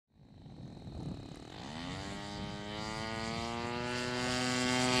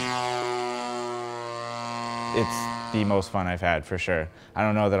It's the most fun I've had, for sure. I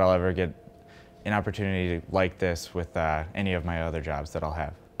don't know that I'll ever get an opportunity like this with any of my other jobs that I'll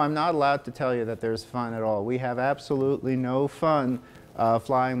have. I'm not allowed to tell you that there's fun at all. We have absolutely no fun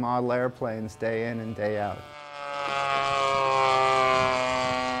flying model airplanes day in and day out.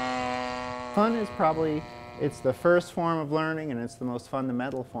 Fun is probably, it's the first form of learning and it's the most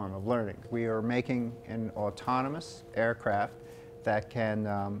fundamental form of learning. We are making an autonomous aircraft that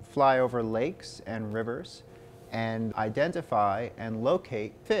can fly over lakes and rivers and identify and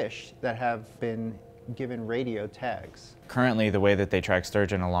locate fish that have been given radio tags. Currently, the way that they track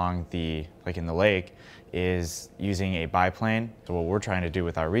sturgeon along in the lake is using a biplane. So what we're trying to do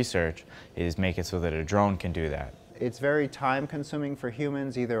with our research is make it so that a drone can do that. It's very time consuming for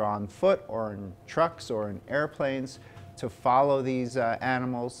humans, either on foot or in trucks or in airplanes, to follow these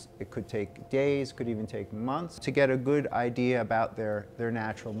animals. It could take days, could even take months to get a good idea about their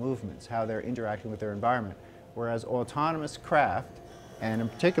natural movements, how they're interacting with their environment. Whereas autonomous craft, and in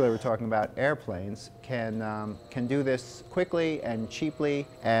particular we're talking about airplanes, can do this quickly and cheaply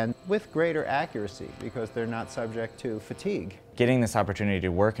and with greater accuracy because they're not subject to fatigue. Getting this opportunity to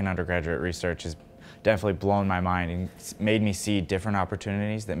work in undergraduate research has definitely blown my mind and made me see different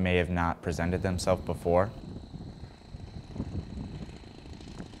opportunities that may have not presented themselves before.